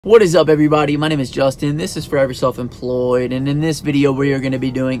What is up, everybody? My name is Justin. This is Forever Self-Employed, and in this video we are going to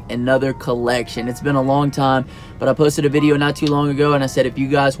be doing another collection. It's been a long time, but I posted a video not too long ago and I said if you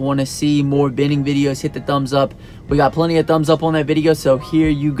guys want to see more vending videos, hit the thumbs up. We got plenty of thumbs up on that video, so here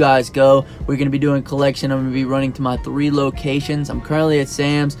you guys go. We're going to be doing collection. I'm going to be running to my 3 locations. I'm currently at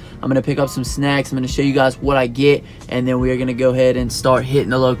Sam's. I'm going to pick up some snacks. I'm going to show you guys what I get, and then we are going to go ahead and start hitting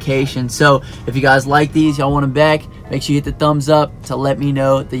the location. So if you guys like these, y'all want them back, make sure you hit the thumbs up to let me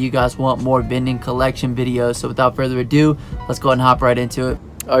know that you guys want more vending collection videos. So without further ado, let's go ahead and hop right into it.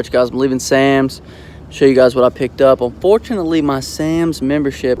 All right, you guys, I'm leaving Sam's. Show you guys what I picked up. Unfortunately, my Sam's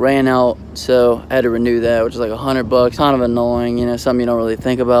membership ran out, so I had to renew that, which is like $100. Kind of annoying, you know, something you don't really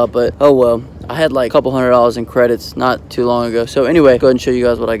think about, but oh well. I had like a couple $100 in credits not too long ago. So anyway, go ahead and show you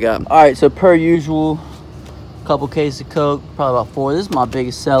guys what I got. All right, so per usual, a couple cases of Coke, probably about 4. This is my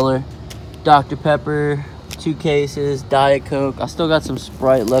biggest seller. Dr. Pepper, 2 cases, Diet Coke. I still got some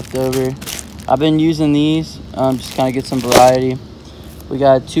Sprite left over. I've been using these, just kind of get some variety. We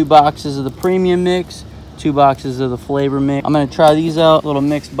got 2 boxes of the premium mix, 2 boxes of the flavor mix. I'm gonna try these out. A little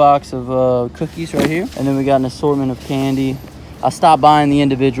mixed box of cookies right here. And then we got an assortment of candy. I stopped buying the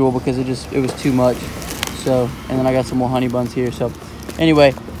individual because it was too much. So, and then I got some more honey buns here. So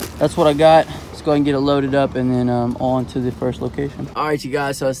anyway, that's what I got. Let's go ahead and get it loaded up and then on to the first location. All right, you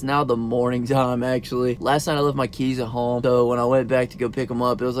guys, so it's now the morning time actually. Last night I left my keys at home, so when I went back to go pick them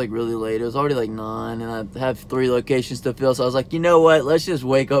up, it was like really late. It was already like 9 and I have 3 locations to fill, so I was like, you know what, let's just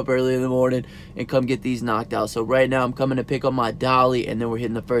wake up early in the morning and come get these knocked out. So right now I'm coming to pick up my dolly and then we're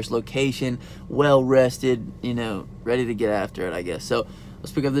hitting the first location, well rested, you know, ready to get after it, I guess. So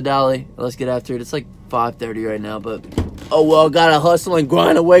let's pick up the dolly, let's get after it. It's like 5:30 right now, but oh well, gotta hustle and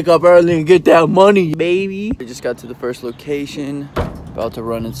grind and wake up early and get that money, baby. We just got to the first location, about to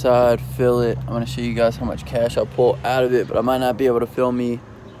run inside, fill it. I'm gonna show you guys how much cash I'll pull out of it, but I might not be able to film me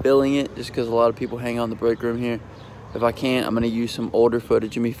filling it just because a lot of people hang out in the break room here. If I can't, I'm gonna use some older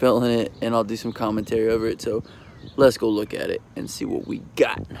footage of me filling it and I'll do some commentary over it. So let's go look at it and see what we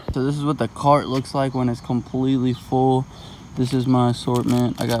got. So this is what the cart looks like when it's completely full. This is my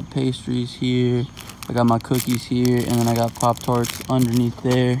assortment. I got pastries here, I got my cookies here, and then I got Pop-Tarts underneath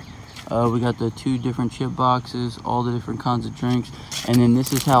there. We got the 2 different chip boxes, all the different kinds of drinks, and then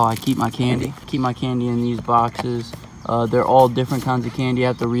this is how I keep my candy. Keep my candy in these boxes. They're all different kinds of candy. I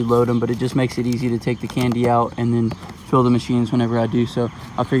have to reload them, but it just makes it easy to take the candy out and then fill the machines whenever I do. So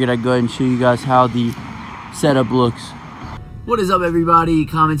I figured I'd go ahead and show you guys how the setup looks. What is up, everybody?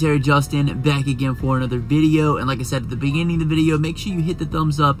 Commentary Justin back again for another video. And like I said at the beginning of the video, make sure you hit the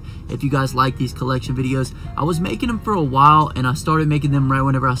thumbs up if you guys like these collection videos. I was making them for a while and I started making them right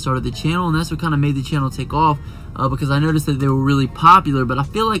whenever I started the channel, and that's what kind of made the channel take off because I noticed that they were really popular. But I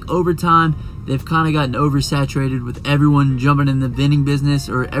feel like over time they've kind of gotten oversaturated with everyone jumping in the vending business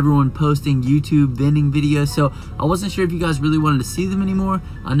or everyone posting YouTube vending videos. So I wasn't sure if you guys really wanted to see them anymore.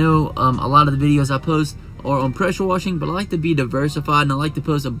 I know a lot of the videos I post or on pressure washing, but I like to be diversified and I like to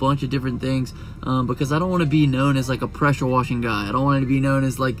post a bunch of different things because I don't want to be known as like a pressure washing guy. I don't want to be known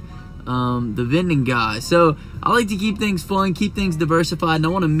as like the vending guy. So I like to keep things fun, keep things diversified, and I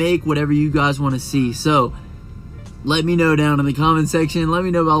want to make whatever you guys want to see. So let me know down in the comment section. Let me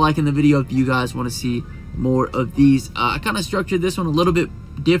know about liking the video if you guys want to see more of these. I kind of structured this one a little bit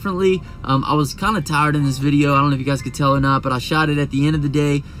differently. I was kind of tired in this video. I don't know if you guys could tell or not, but I shot it at the end of the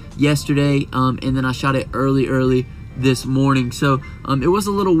day yesterday, and then I shot it early this morning. So it was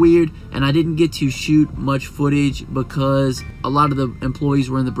a little weird, and I didn't get to shoot much footage because a lot of the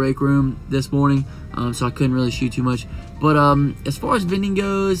employees were in the break room this morning, so I couldn't really shoot too much. But as far as vending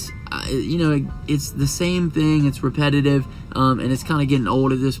goes, you know, it's the same thing. It's repetitive, and it's kind of getting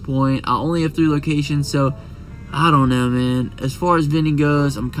old at this point. I only have 3 locations, so I don't know, man. As far as vending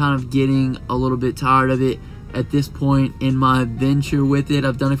goes, I'm kind of getting a little bit tired of it at this point in my venture with it.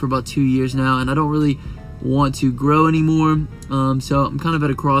 I've done it for about 2 years now, and I don't really want to grow anymore. So I'm kind of at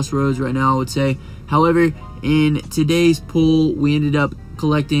a crossroads right now, I would say. However, in today's pull, we ended up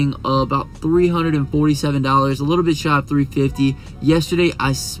collecting about $347, a little bit shy of $350. Yesterday,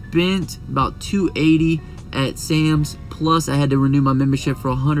 I spent about $280 at Sam's, plus I had to renew my membership for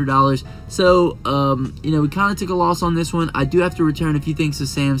 $100. So you know, we kind of took a loss on this one. I do have to return a few things to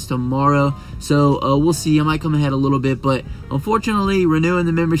Sam's tomorrow, so we'll see. I might come ahead a little bit, but unfortunately renewing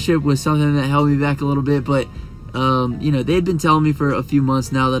the membership was something that held me back a little bit. But you know, they'd been telling me for a few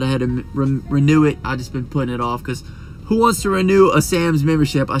months now that I had to renew it. I just been putting it off because who wants to renew a Sam's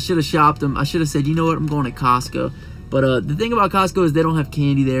membership? I should have shopped them. I should have said, you know what, I'm going to Costco. But the thing about Costco is they don't have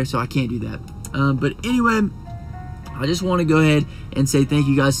candy there, so I can't do that. But anyway, I just want to go ahead and say thank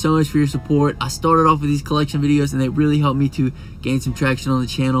you guys so much for your support. I started off with these collection videos and they really helped me to gain some traction on the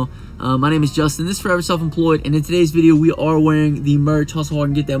channel. My name is Justin. This is Forever Self-Employed, and in today's video, we are wearing the merch, Hustle Hard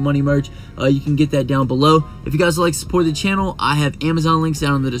and Get That Money merch. You can get that down below. If you guys would like to support the channel, I have Amazon links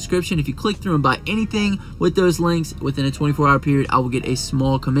down in the description. If you click through and buy anything with those links within a 24-hour period, I will get a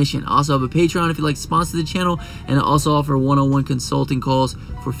small commission. I also have a Patreon if you'd like to sponsor the channel, and I also offer one-on-one consulting calls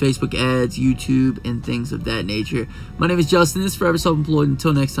for Facebook ads, YouTube, and things of that nature. My name is Justin. This is Forever Self-Employed.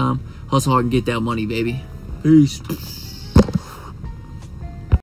 Until next time, hustle hard and get that money, baby. Peace.